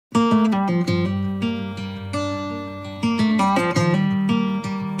It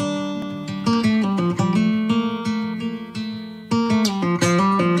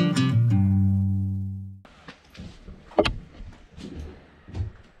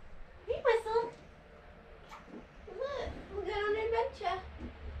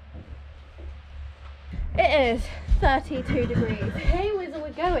is 32 degrees. Hey Wizzle,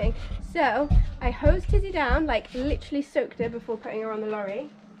 we're going. So I hosed Tizzy down, like literally soaked her before putting her on the lorry.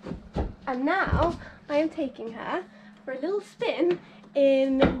 And now I am taking her for a little spin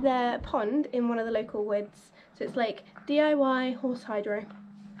in the pond in one of the local woods. So it's like DIY horse hydro.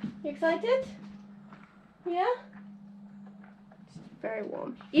 You excited? Yeah? It's very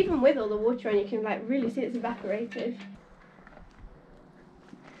warm. Even with all the water on, you can like really see it's evaporated.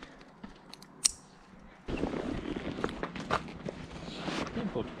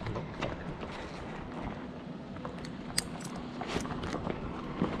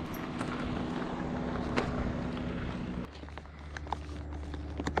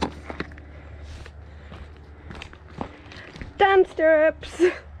 Dan stirrups.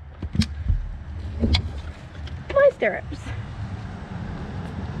 My stirrups.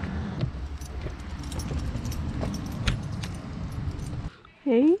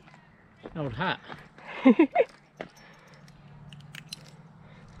 Hey. Old hat.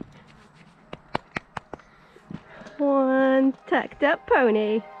 One tucked up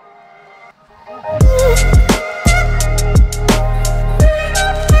pony.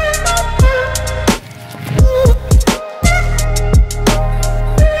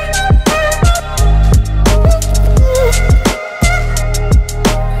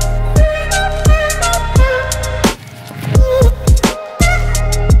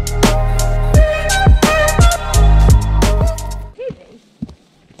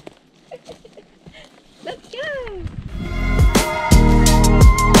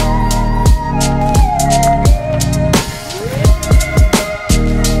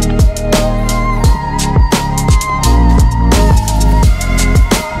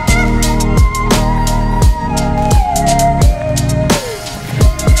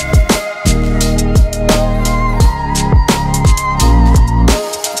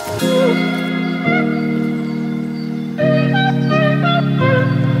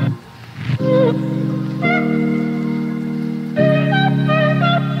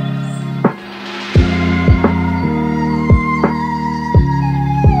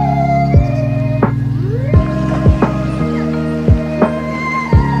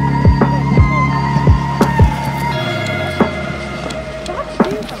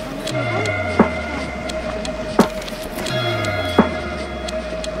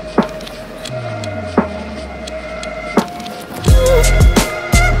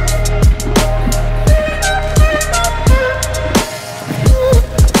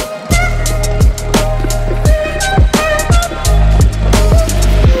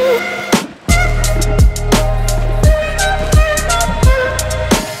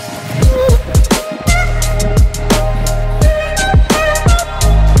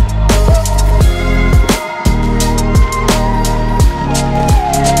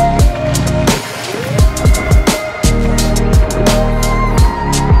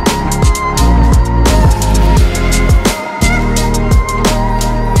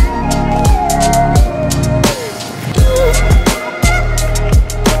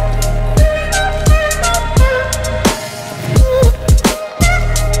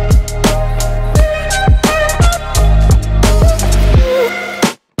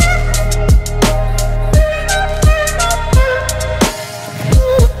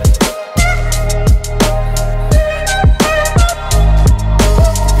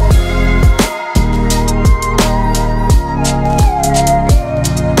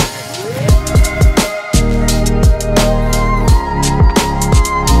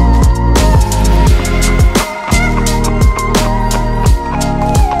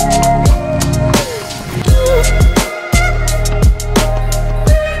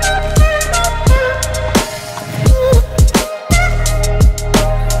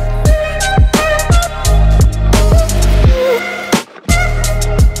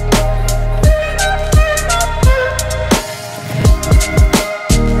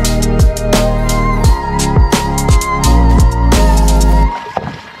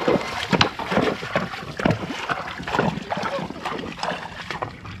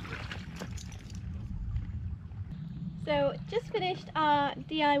 So just finished our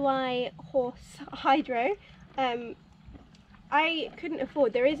DIY horse hydro. I couldn't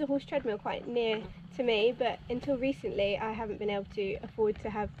afford, there is a horse treadmill quite near to me, but until recently I haven't been able to afford to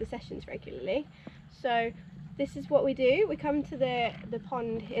have the sessions regularly. So this is what we do. We come to the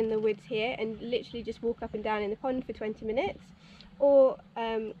pond in the woods here and literally just walk up and down in the pond for 20 minutes, or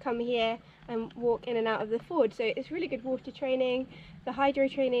come here and walk in and out of the ford. So it's really good water training. The hydro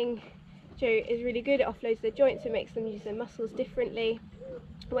training is really good. It offloads the joints, it makes them use their muscles differently.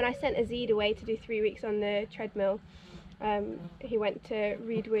 When I sent Azid away to do 3 weeks on the treadmill, he went to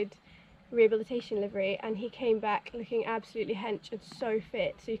Reedwood rehabilitation livery and he came back looking absolutely hench and so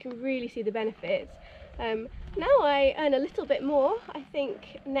fit, so you can really see the benefits. Now I earn a little bit more. I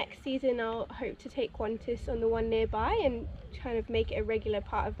think next season I'll hope to take Qantas on the one nearby and kind of make it a regular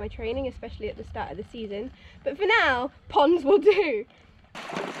part of my training, especially at the start of the season. But for now, ponds will do.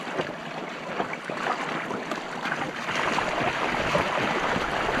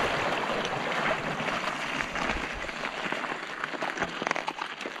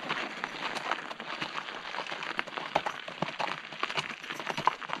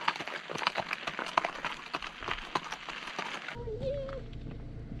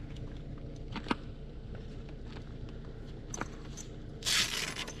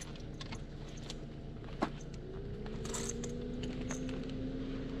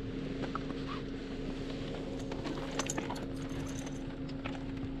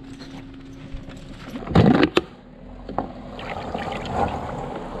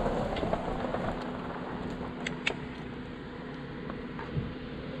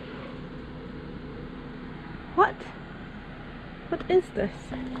 What is this?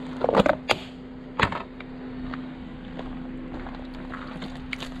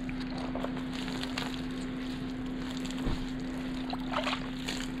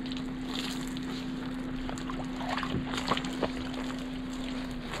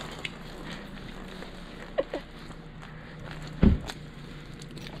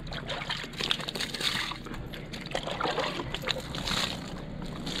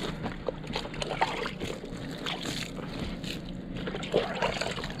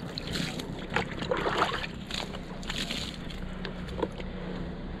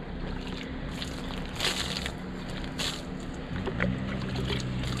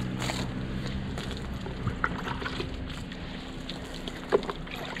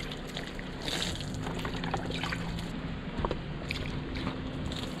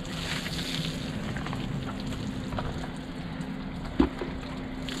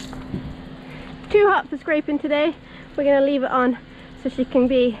 Too hot for scraping today. We're going to leave it on so she can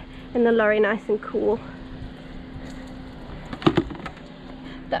be in the lorry nice and cool.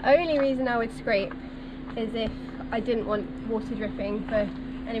 The only reason I would scrape is if I didn't want water dripping for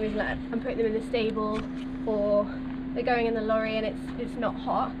any reason, like I'm putting them in the stable or they're going in the lorry and it's not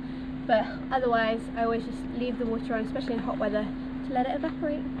hot. But otherwise I always just leave the water on, especially in hot weather, to let it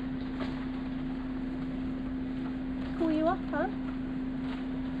evaporate. Cool you off, huh?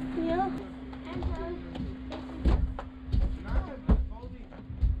 Yeah.